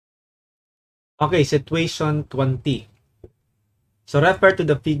Okay, situation 20. So refer to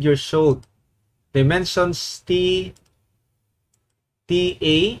the figure showed. Dimensions T,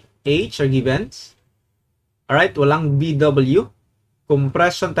 A, H are given. Alright, walang BW.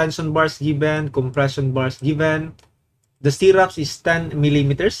 Compression tension bars given, compression bars given. The stirrups is 10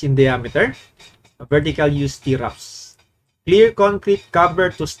 millimeters in diameter. Vertical use stirrups. Clear concrete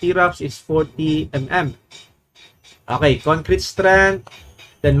cover to stirrups is 40 mm. Okay, concrete strength.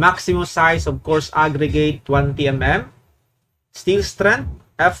 Then maximum size of course aggregate 20 mm. Steel strength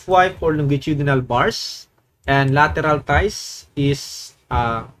FY for longitudinal bars. And lateral ties is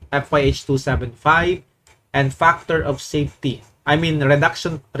FYH275. And factor of safety, I mean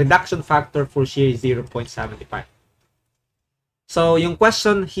reduction factor for shear is 0.75. So yung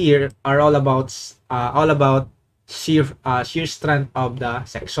question here are all about shear strength of the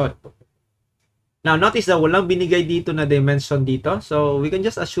section. Now notice that walang binigay dito na dimension dito, so we can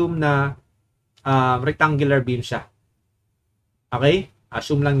just assume na rectangular beam siya. Okay,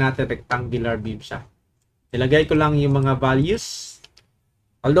 assume lang natin rectangular beam siya. Ilagay ko lang yung mga values.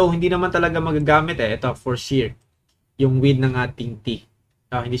 Although, hindi naman talaga magagamit ito for shear. Yung width ng ating T.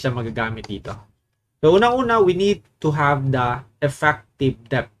 Hindi siya magagamit dito. So, unang-una, we need to have the effective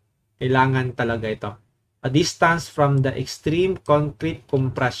depth. Kailangan talaga ito. A distance from the extreme concrete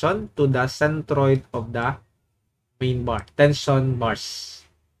compression to the centroid of the main bar. Tension bars.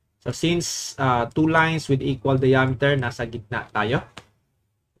 So, since two lines with equal diameter, nasa gitna tayo.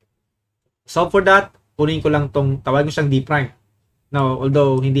 So, for that, kunin ko lang tong, tawagin ko siyang D prime. Now,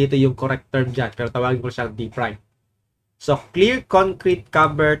 although hindi ito yung correct term dyan, pero tawagin ko siya D prime. So, clear concrete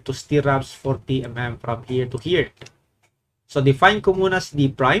cover to stirrups 40 mm from here to here. So, define ko muna si D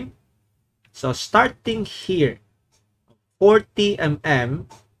prime. So, starting here, 40 mm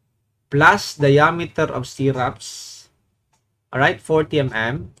plus diameter of stirrups. Alright, 40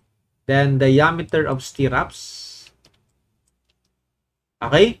 mm. Then, diameter of stirrups.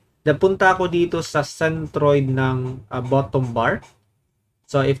 Okay? Napunta ako dito sa centroid ng bottom bar.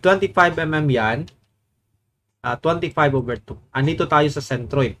 So, if 25 mm yan, 25/2. Andito tayo sa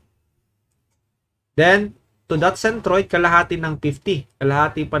centroid. Then, to that centroid, kalahati ng 50.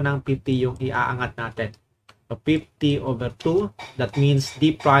 Kalahati pa ng 50 yung iaangat natin. So, 50/2. That means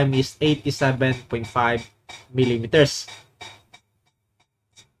D prime is 87.5 millimeters.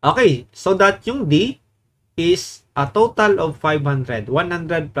 Okay, so that yung D is a total of 500.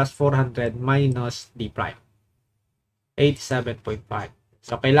 100 plus 400 minus D prime. 87.5.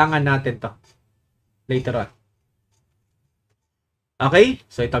 So, kailangan natin to later on. Okay?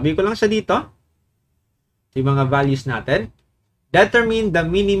 So, itabi ko lang siya dito. Yung mga values natin. Determine the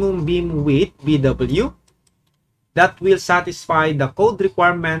minimum beam width, BW, that will satisfy the code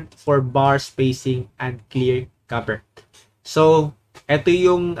requirement for bar spacing and clear cover. So, ito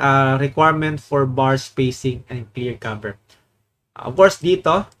yung requirement for bar spacing and clear cover. Of course,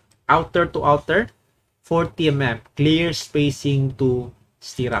 dito, outer to outer, 40 mm. Clear spacing to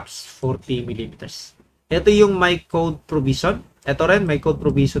stirrups, 40 millimeters. Ito yung my code provision. Ito rin, may code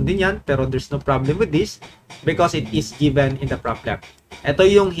provision din yan, pero there's no problem with this because it is given in the problem. Ito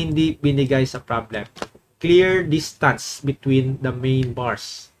yung hindi binigay sa problem. Clear distance between the main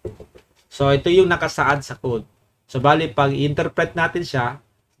bars. So, ito yung nakasaad sa code. So, bali, pag i-interpret natin siya,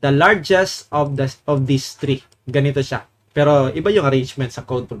 the largest of these three. Ganito siya. Pero, iba yung arrangement sa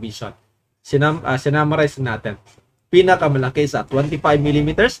code provision. Sinamarize natin. Pinakamalaki sa 25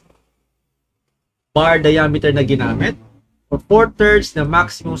 millimeters bar diameter na ginamit or 4/3 the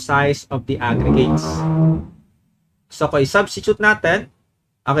maximum size of the aggregates. So, kung i-substitute natin,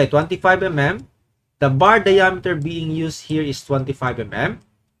 okay, 25 mm, the bar diameter being used here is 25 mm,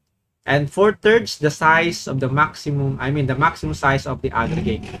 and 4/3 the size of the maximum, the maximum size of the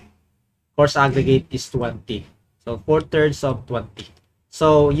aggregate. Course aggregate is 20. So, 4/3 of 20.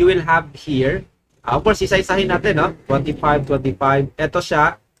 So, you will have here, of course, isa-isahin natin, no? 25, 25. Ito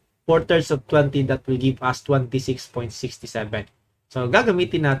siya, 4/3 of 20, that will give us 26.67. So,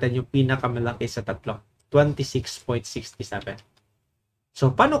 gagamitin natin yung pinakamalaki sa tatlo, 26.67.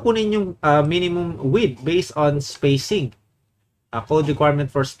 So, paano kunin yung minimum width based on spacing? Code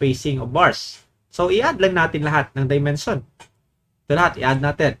requirement for spacing of bars. So, i-add lang natin lahat ng dimension. Ito lahat, i-add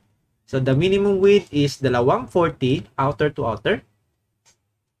natin. So, the minimum width is dalawang 40, outer to outer.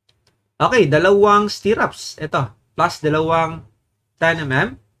 Okay, dalawang stirrups. Ito, plus dalawang 10 mm.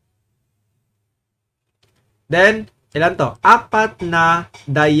 Then, ilan to? 4 na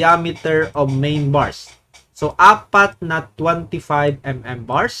diameter of main bars. So, 4 na 25 mm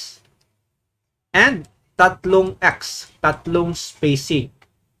bars. And, tatlong X, tatlong spacing.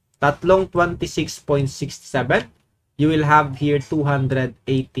 Tatlong 26.67. you will have here 280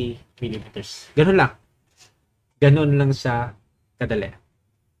 millimeters. Ganun lang. Ganun lang siya kadali.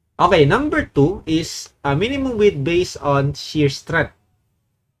 Okay, number 2 is minimum width based on shear strength.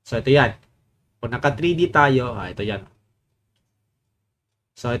 So, ito yan. Kung naka 3D tayo, ito yan.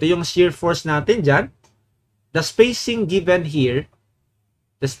 So, ito yung shear force natin dyan. The spacing given here,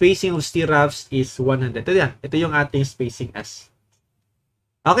 the spacing of stirrups is 100. Ito yan. Ito yung ating spacing S.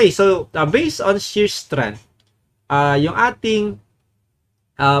 Okay, so based on shear strength, yung ating,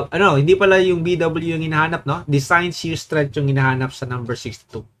 hindi pala yung BW yung hinahanap, no? Design shear strength yung hinahanap sa number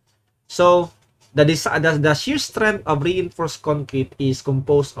 62. So, the shear strength of reinforced concrete is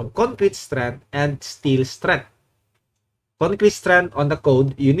composed of concrete strength and steel strength. Concrete strength on the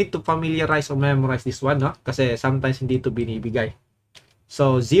code, you need to familiarize or memorize this one, no? Kasi sometimes hindi ito binibigay.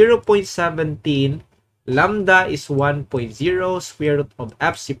 So, 0.17 lambda is 1.0 square root of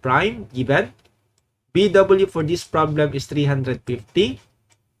FC prime given. BW for this problem is 350.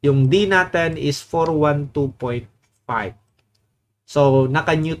 Yung D natin is 412.5. So,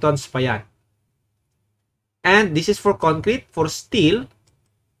 naka-newtons pa yan. And this is for concrete. For steel,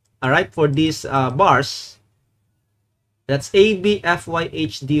 alright, for these bars, that's AB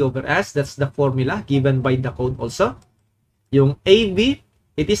FYHD over S. That's the formula given by the code also. Yung AB,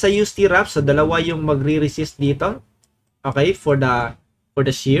 it is a U stirrup. So, dalawa yung magre-resist dito. Okay, for the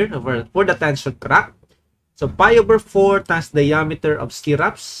shear, for the tension crack. So, pi over 4 times diameter of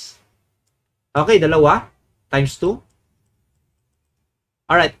stirrups. Okay, dalawa. Times 2.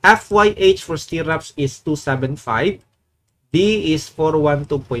 Alright, FYH for stirrups is 275. D is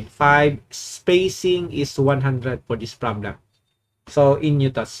 412.5. Spacing is 100 for this problem. So, in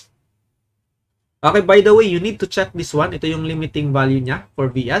newtons. Okay, by the way, you need to check this one. Ito yung limiting value niya for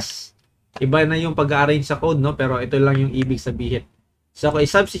VS. Iba na yung pag-arrange sa code, no? Pero ito lang yung ibig sabihin. So, kung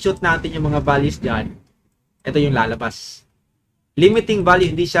i-substitute natin yung mga values dyan, ito yung lalabas. Limiting value,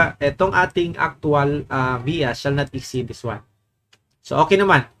 hindi siya, itong ating actual VS shall not exceed this one. So, okay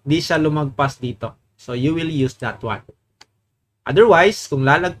naman. Hindi siya lumagpas dito. So, you will use that one. Otherwise, kung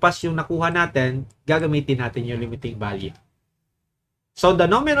lalagpas yung nakuha natin, gagamitin natin yung limiting value. So, the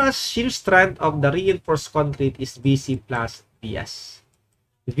nominal shear strength of the reinforced concrete is VC plus VS.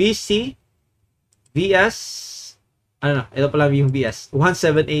 VC, VS, ito pala yung VS,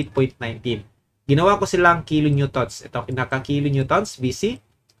 178.19. Ginawa ko silang kilonewtons. Ito, naka-kilonewtons, VC.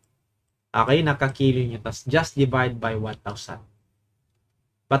 Okay, naka-kilonewtons. Just divide by 1,000.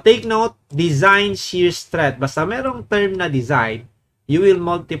 But take note, design shear strength. Basta merong term na design, you will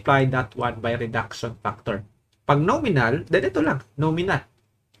multiply that one by reduction factor. Pag nominal, then ito lang, nominal.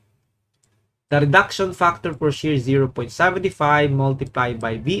 The reduction factor for shear 0.75 multiplied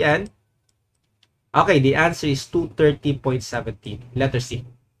by Vn. Okay, the answer is 230.17. Letter C.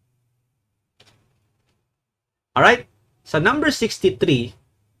 Alright, so number 63.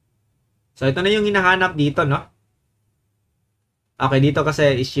 So ito na yung hinahanap dito, no? Okay, dito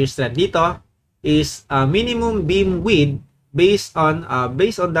kasi is shear strength. Dito is minimum beam width based on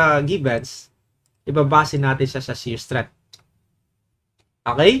the givens. Ibabase natin siya sa shear strength.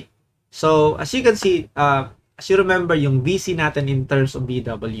 Okay? So, as you can see, as you remember yung VC natin in terms of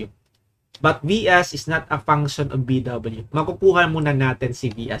BW. But VS is not a function of BW. Makukuha muna natin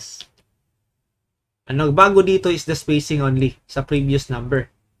si VS. Ang bago dito is the spacing only sa previous number.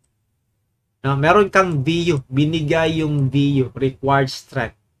 No, meron kang VU, binigay yung VU, required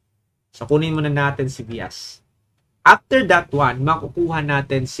strength. So, kunin muna natin si VS. After that one, makukuha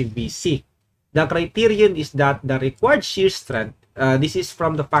natin si VC. The criterion is that the required shear strength, this is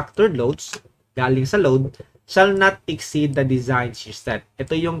from the factored loads, galing sa load, shall not exceed the design shear strength.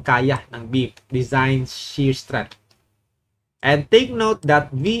 Ito yung kaya ng beam, design shear strength. And take note that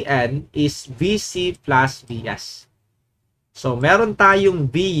Vn is VC plus Vs. So, meron tayong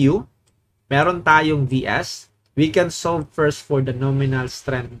VU, meron tayong VS. We can solve first for the nominal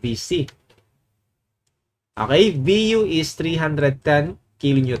strength VC. Okay, VU is 310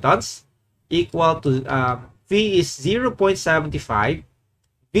 kilonewtons equal to V is 0.75.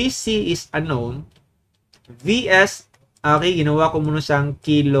 VC is unknown. VS, okay, ginawa ko muna siyang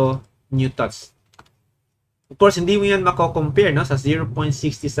kilonewtons. Of course, hindi mo yan mako-compare, no, sa 0.67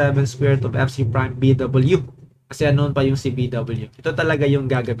 square root of FC prime BW. Kasi unknown pa yung si BW. Ito talaga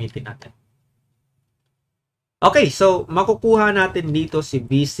yung gagamitin natin. Okay, so makukuha natin dito si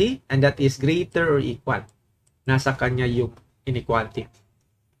VC and that is greater or equal. Nasa kanya yung inequality.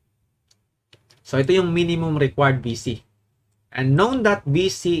 So ito yung minimum required VC. And known that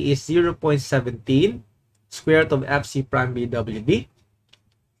VC is 0.17 square root of FC prime BWB.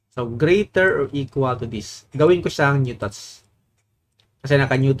 So greater or equal to this. Gawin ko siyang newtons. Kasi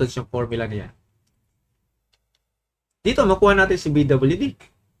naka-newtons yung formula niya. Dito, makuha natin si BWD.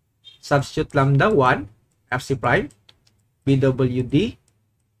 Substitute lambda 1, FC prime, BWD.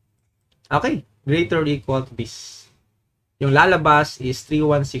 Okay, greater or equal to this. Yung lalabas is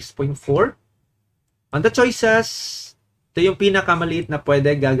 316.4. On the choices, ito yung pinakamaliit na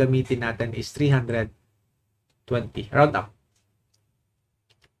pwede gagamitin natin is 320. Round up.